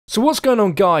So what's going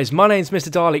on, guys? My name's Mr.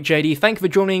 Dalek JD. Thank you for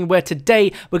joining, where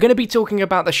today we're going to be talking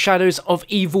about the Shadows of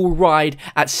Evil ride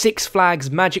at Six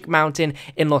Flags Magic Mountain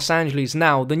in Los Angeles.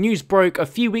 Now, the news broke a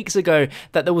few weeks ago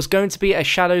that there was going to be a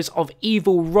Shadows of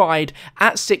Evil ride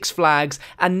at Six Flags,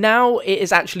 and now it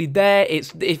is actually there.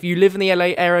 If you live in the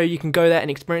LA area, you can go there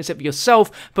and experience it for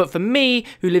yourself, but for me,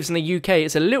 who lives in the UK,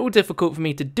 it's a little difficult for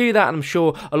me to do that, and I'm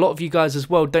sure a lot of you guys as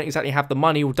well don't exactly have the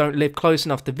money or don't live close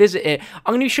enough to visit it.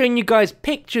 I'm going to be showing you guys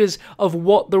pictures of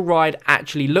what the ride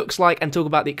actually looks like and talk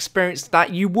about the experience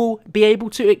that you will be able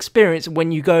to experience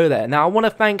when you go there. Now, I want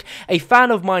to thank a fan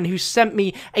of mine who sent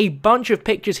me a bunch of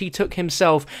pictures he took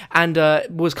himself and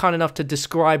was kind enough to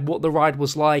describe what the ride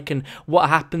was like and what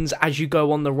happens as you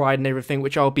go on the ride and everything,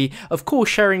 which I'll be, of course,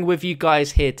 sharing with you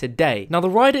guys here today. Now, the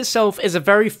ride itself is a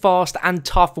very fast and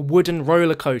tough wooden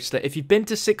roller coaster. If you've been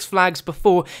to Six Flags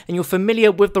before and you're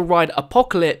familiar with the ride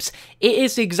Apocalypse, it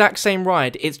is the exact same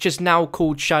ride. It's just now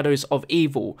called Shadows of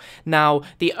Evil. Now,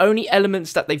 the only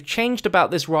elements that they've changed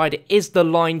about this ride is the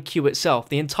line queue itself.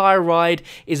 The entire ride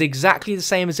is exactly the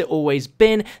same as it always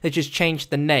been. They just changed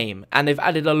the name, and they've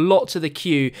added a lot to the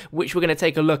queue, which we're going to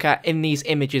take a look at in these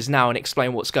images now and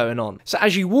explain what's going on. So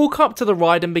as you walk up to the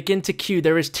ride and begin to queue,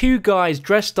 there is two guys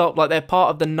dressed up like they're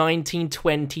part of the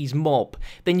 1920s mob.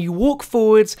 Then you walk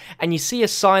forwards and you see a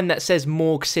sign that says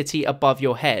Morg City above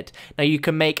your head. Now, you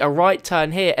can make a right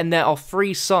turn here, and there are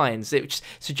three signs which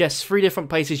suggests three different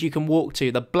places you can walk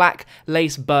to: the Black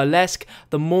Lace Burlesque,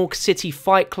 the Morg City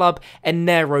Fight Club, and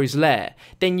Nero's Lair.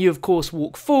 Then you, of course,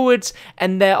 walk forwards,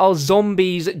 and there are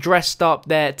zombies dressed up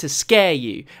there to scare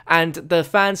you. And the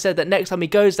fan said that next time he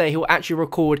goes there, he'll actually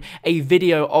record a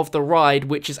video of the ride,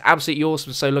 which is absolutely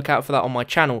awesome, so look out for that on my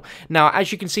channel. Now,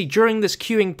 as you can see, during this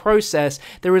queuing process,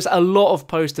 there is a lot of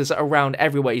posters around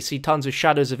everywhere. You see tons of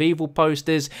Shadows of Evil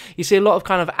posters, you see a lot of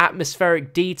kind of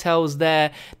atmospheric details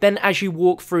there. Then as you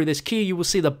walk through this queue, you will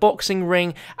see the boxing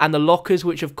ring and the lockers,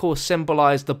 which of course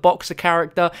symbolize the boxer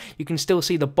character. You can still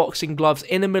see the boxing gloves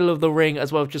in the middle of the ring,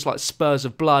 as well as just like spurs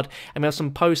of blood, and we have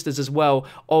some posters as well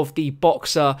of the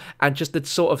boxer and just the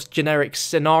sort of generic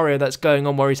scenario that's going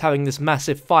on where he's having this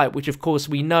massive fight, which of course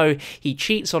we know he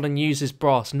cheats on and uses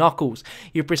brass knuckles.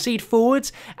 You proceed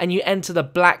forwards and you enter the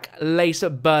Black Lace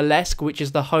Burlesque, which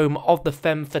is the home of the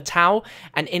femme fatale,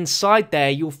 and inside there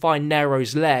you'll find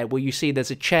Nero's Lair, where you see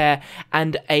there's a chair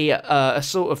and a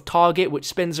sort of target which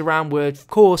spins around, where of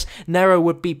course Nero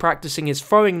would be practicing his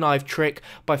throwing knife trick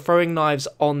by throwing knives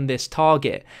on this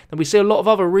target. And we see a lot of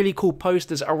other really cool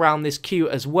posters around this queue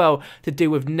as well to do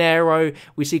with Nero.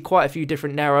 We see quite a few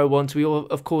different Nero ones. We all,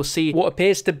 of course, see what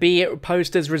appears to be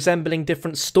posters resembling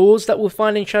different stores that we'll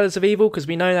find in Shadows of Evil, because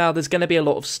we know now there's going to be a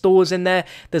lot of stores in there.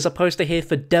 There's a poster here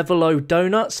for Devil-O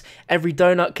donuts. Every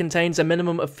donut contains a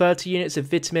minimum of 30 units of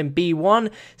vitamin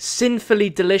B1, sinfully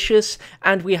delicious,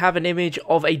 and we have an image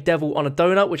of a devil on a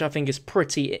donut, which I think is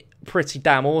pretty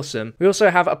damn awesome. We also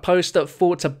have a poster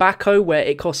for tobacco, where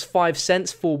it costs 5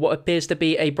 cents for what appears to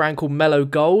be a brand called Mellow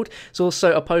Gold. There's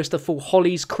also a poster for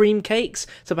Holly's cream cakes,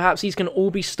 so perhaps these can all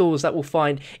be stores that we'll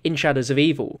find in Shadows of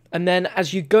Evil. And then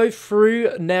as you go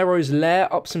through Nero's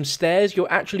Lair up some stairs, you'll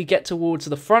actually get towards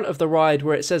the front of the ride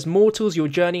where it says, "Mortals, your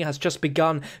journey has just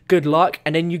begun, good luck,"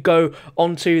 and then you go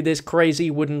onto this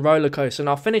crazy wooden roller coaster. And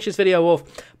I'll finish this video off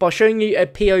by showing you a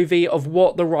POV of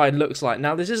what the ride looks like.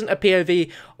 Now, this isn't a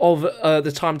POV of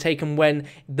the time taken when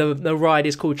the ride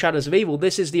is called Shadows of Evil.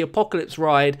 This is the Apocalypse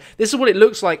ride. This is what it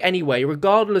looks like anyway,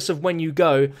 regardless of when you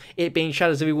go, it being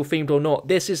Shadows of Evil themed or not.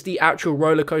 This is the actual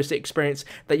roller coaster experience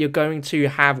that you're going to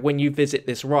have when you visit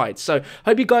this ride. So,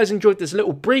 hope you guys enjoyed this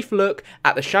little brief look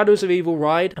at the Shadows of Evil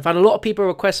ride. I've had a lot of people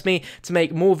request me to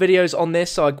make more videos on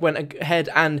this, so I went ahead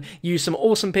and used some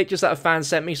awesome pictures that a fan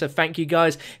sent me, so thank you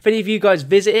guys. If any of you guys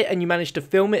visit it and you manage to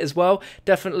film it as well,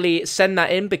 definitely send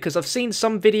that in, because I've seen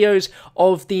some videos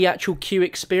of the actual queue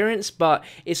experience, but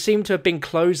it seemed to have been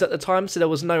closed at the time, so there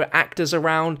was no actors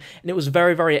around, and it was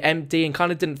very, very empty and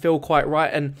kind of didn't feel quite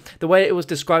right. And the way it was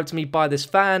described to me by this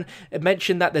fan, it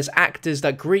mentioned that there's actors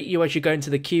that greet you as you go into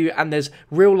the queue, and there's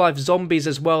real life zombies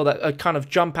as well that kind of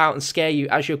jump out and scare you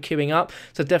as you're queuing up,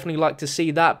 so definitely like to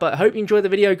see that. But I hope you enjoyed the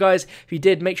video, guys. If you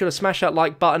did, make sure to smash that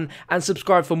like button and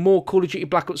subscribe for more Call of Duty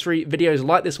Black Ops 3 videos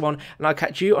like this one, and I'll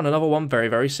catch you on another one very,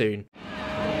 very soon.